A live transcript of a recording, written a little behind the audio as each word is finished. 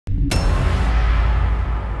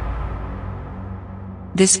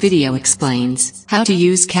This video explains how to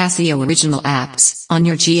use Casio original apps on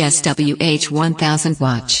your GSW-H1000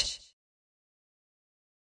 watch.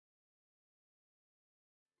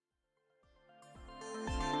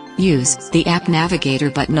 Use the App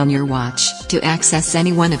Navigator button on your watch to access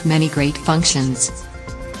any one of many great functions.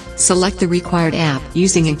 Select the required app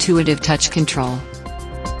using intuitive touch control.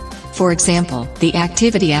 For example, the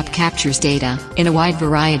Activity app captures data in a wide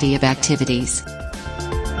variety of activities.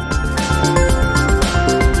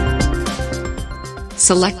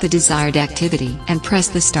 Select the desired activity and press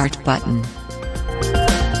the Start button.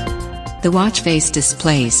 The watch face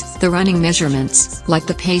displays the running measurements, like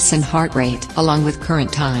the pace and heart rate, along with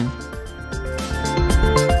current time.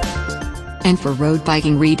 And for road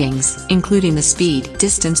biking readings, including the speed,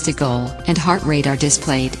 distance to goal, and heart rate are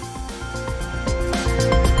displayed.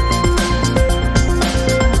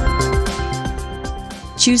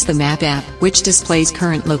 Choose the Map app, which displays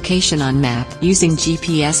current location on map using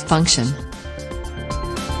GPS function.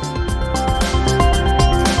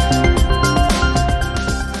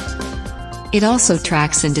 It also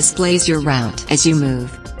tracks and displays your route as you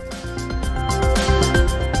move.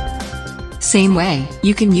 Same way,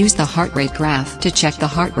 you can use the heart rate graph to check the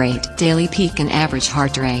heart rate, daily peak and average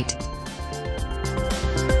heart rate.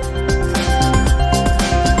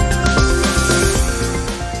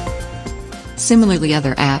 Similarly,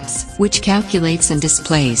 other apps, which calculates and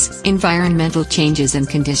displays environmental changes and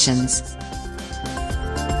conditions.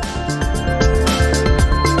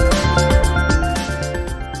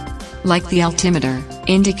 Like the altimeter,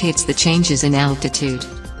 indicates the changes in altitude.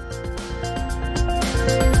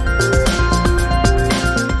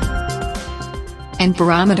 And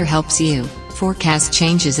barometer helps you forecast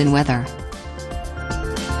changes in weather.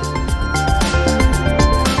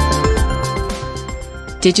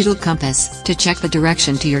 Digital compass, to check the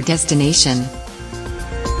direction to your destination.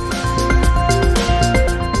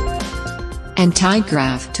 And tide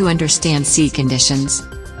graph, to understand sea conditions.